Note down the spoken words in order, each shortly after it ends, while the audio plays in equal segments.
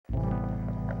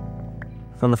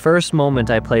From the first moment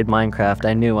I played Minecraft,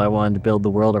 I knew I wanted to build the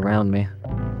world around me.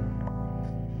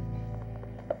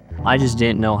 I just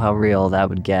didn't know how real that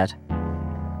would get.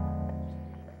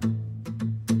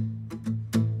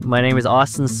 My name is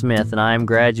Austin Smith, and I am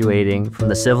graduating from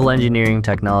the Civil Engineering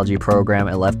Technology program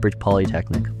at Lethbridge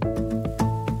Polytechnic.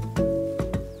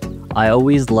 I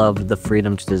always loved the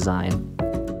freedom to design,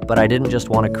 but I didn't just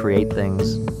want to create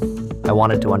things, I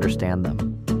wanted to understand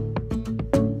them.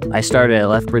 I started at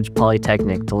Lethbridge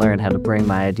Polytechnic to learn how to bring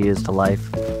my ideas to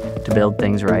life, to build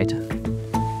things right.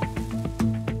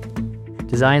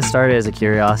 Design started as a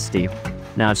curiosity.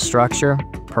 Now it's structure,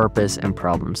 purpose, and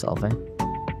problem solving.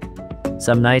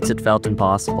 Some nights it felt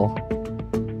impossible.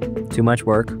 Too much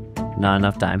work, not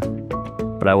enough time,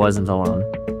 but I wasn't alone.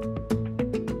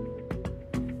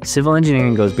 Civil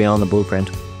engineering goes beyond the blueprint,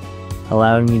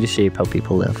 allowing me to shape how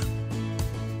people live.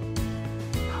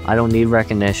 I don't need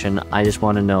recognition, I just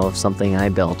want to know if something I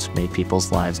built made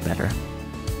people's lives better.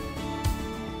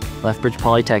 Lethbridge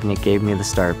Polytechnic gave me the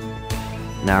start.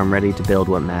 Now I'm ready to build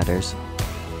what matters.